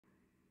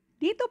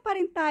Dito pa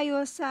rin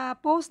tayo sa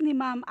post ni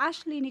Ma'am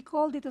Ashley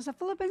Nicole dito sa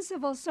Philippine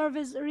Civil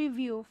Service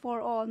Review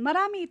for All.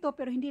 Marami ito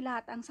pero hindi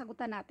lahat ang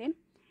sagutan natin.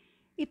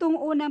 Itong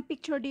unang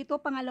picture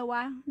dito,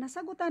 pangalawa,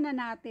 nasagutan na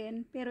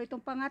natin. Pero itong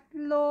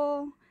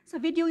pangatlo,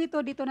 sa video ito,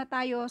 dito na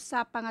tayo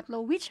sa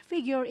pangatlo. Which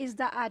figure is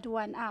the odd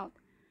one out?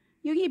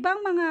 Yung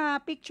ibang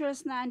mga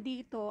pictures na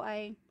andito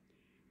ay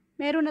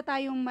meron na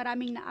tayong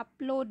maraming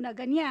na-upload na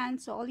ganyan.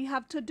 So all you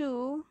have to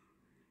do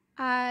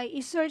ay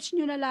i-search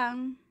nyo na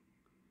lang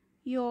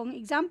yung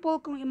example.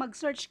 Kung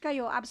mag-search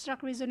kayo,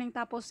 abstract reasoning,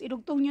 tapos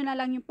idugtong nyo na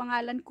lang yung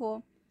pangalan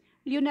ko,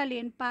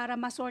 Leonalyn, para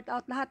ma-sort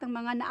out lahat ng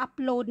mga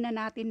na-upload na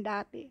natin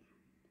dati.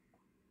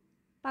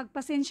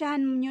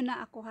 Pagpasensyahan nyo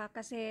na ako ha,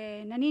 kasi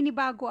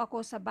naninibago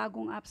ako sa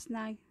bagong apps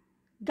na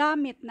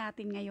gamit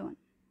natin ngayon.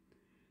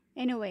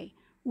 Anyway,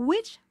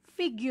 which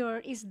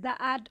figure is the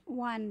odd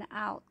one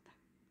out?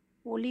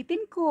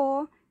 Ulitin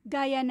ko,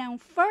 gaya ng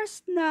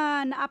first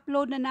na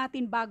na-upload na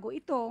natin bago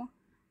ito,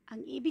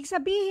 ang ibig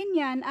sabihin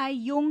yan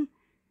ay yung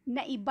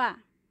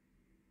naiba.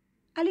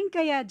 Alin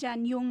kaya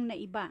dyan yung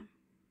naiba?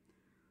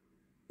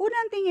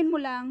 Unang tingin mo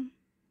lang,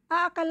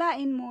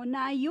 aakalain mo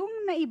na yung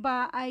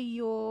naiba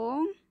ay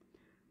yung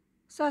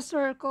sa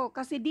circle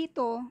kasi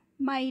dito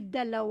may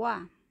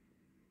dalawa.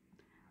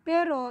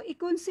 Pero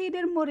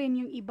i-consider mo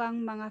rin yung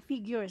ibang mga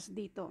figures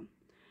dito.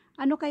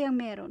 Ano kayang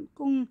meron?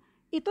 Kung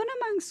ito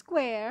namang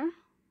square,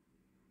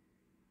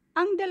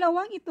 ang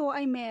dalawang ito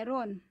ay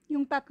meron.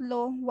 Yung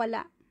tatlo,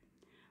 wala.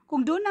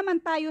 Kung doon naman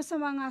tayo sa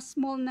mga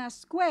small na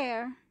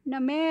square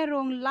na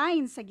merong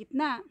line sa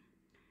gitna,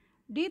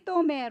 dito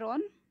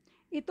meron,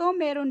 ito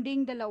meron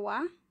ding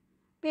dalawa,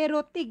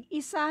 pero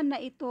tig-isa na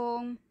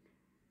itong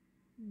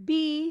B,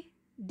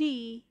 D,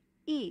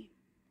 E.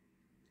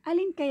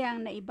 Alin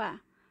kayang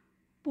naiba?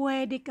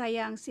 Pwede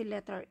kayang si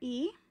letter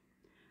E?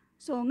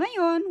 So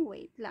ngayon,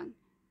 wait lang.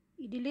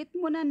 I-delete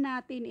muna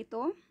natin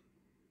ito.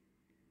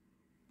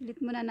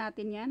 Delete muna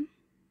natin yan.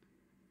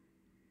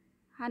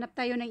 Hanap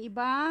tayo ng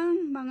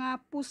ibang mga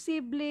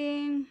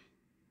posibleng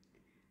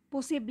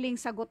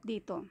sagot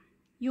dito.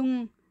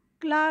 Yung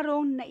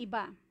klarong na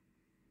iba.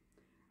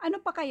 Ano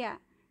pa kaya?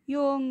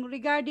 Yung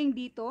regarding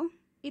dito,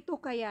 ito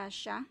kaya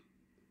siya?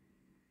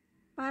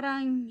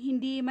 Parang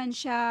hindi man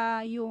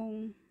siya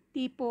yung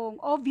tipong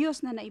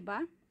obvious na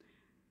naiba.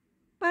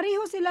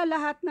 Pareho sila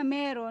lahat na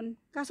meron,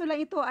 kaso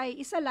lang ito ay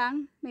isa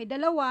lang, may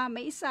dalawa,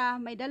 may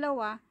isa, may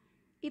dalawa.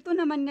 Ito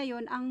naman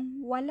ngayon ang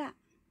wala.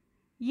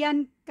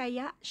 Yan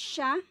kaya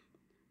siya?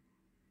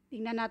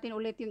 Tingnan natin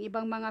ulit yung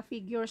ibang mga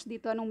figures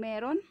dito. Anong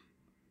meron?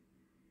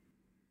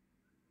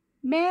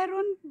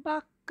 Meron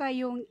ba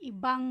kayong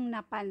ibang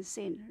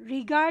napansin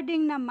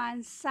regarding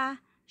naman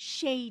sa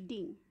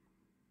shading?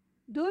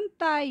 Doon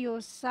tayo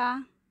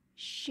sa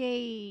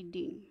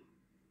shading.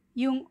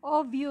 Yung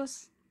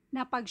obvious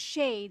na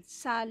pag-shade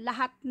sa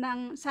lahat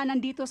ng, sa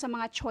nandito sa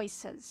mga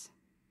choices.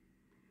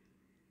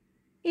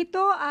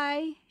 Ito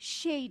ay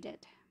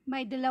shaded.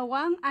 May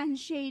dalawang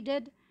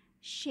unshaded,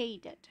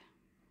 shaded.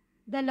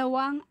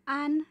 Dalawang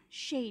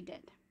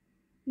unshaded.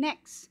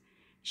 Next,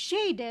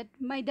 shaded,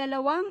 may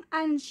dalawang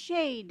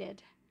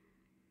unshaded,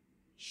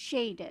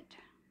 shaded.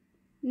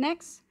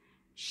 Next,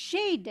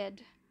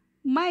 shaded,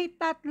 may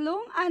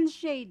tatlong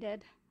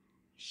unshaded,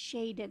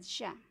 shaded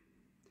siya.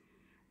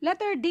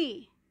 Letter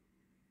D,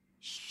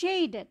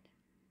 shaded,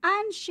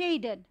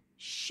 unshaded,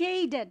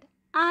 shaded,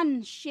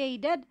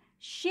 unshaded,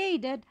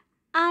 shaded,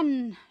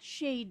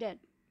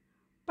 unshaded.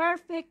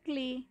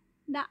 Perfectly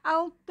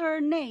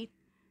na-alternate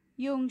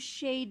yung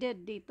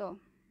shaded dito.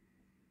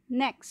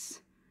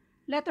 Next,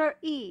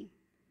 letter E.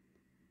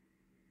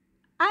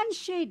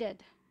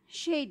 Unshaded,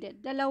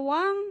 shaded.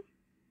 Dalawang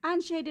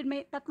unshaded,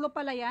 may tatlo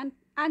pala yan.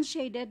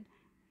 Unshaded,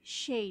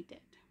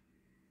 shaded.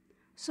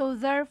 So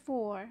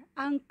therefore,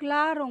 ang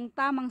klarong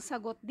tamang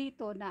sagot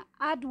dito na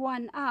add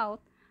one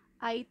out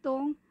ay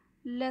itong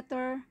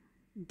letter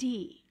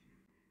D.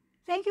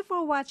 Thank you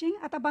for watching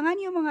at abangan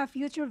yung mga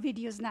future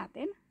videos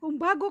natin. Kung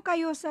bago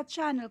kayo sa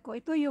channel ko,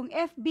 ito yung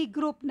FB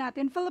group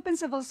natin, Philippine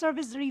Civil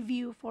Service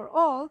Review for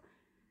All,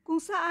 kung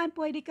saan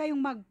pwede kayong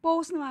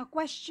mag-post ng mga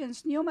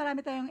questions nyo.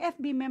 Marami tayong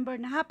FB member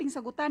na haping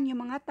sagutan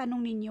yung mga tanong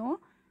ninyo.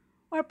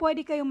 Or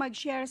pwede kayong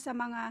mag-share sa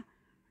mga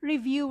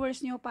reviewers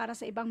nyo para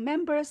sa ibang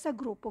members sa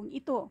grupong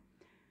ito.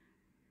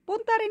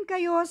 Punta rin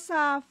kayo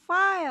sa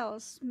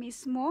files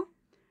mismo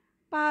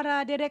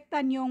para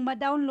direktan yung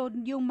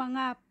ma-download yung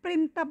mga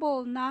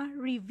printable na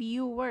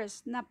reviewers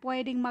na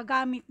pwedeng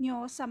magamit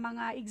nyo sa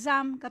mga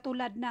exam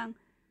katulad ng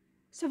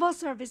civil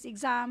service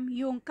exam,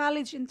 yung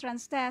college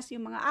entrance test,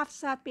 yung mga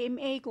AFPSAT,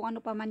 PMAEE, kung ano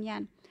pa man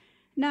yan,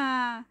 na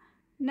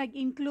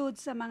nag-include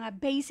sa mga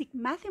basic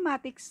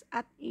mathematics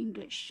at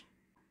English.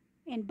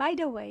 And by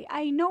the way,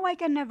 I know I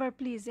can never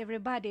please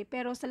everybody,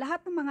 pero sa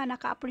lahat ng mga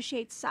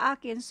naka-appreciate sa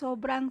akin,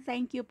 sobrang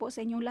thank you po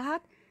sa inyong lahat.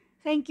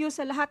 Thank you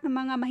sa lahat ng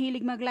mga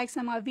mahilig mag-like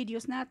sa mga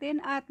videos natin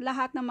at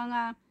lahat ng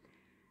mga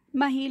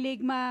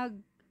mahilig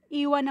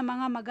mag-iwan ng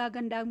mga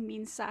magagandang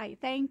mensahe.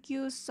 Thank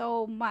you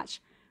so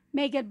much.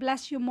 May God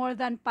bless you more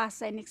than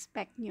past and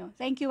expect nyo.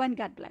 Thank you and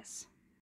God bless.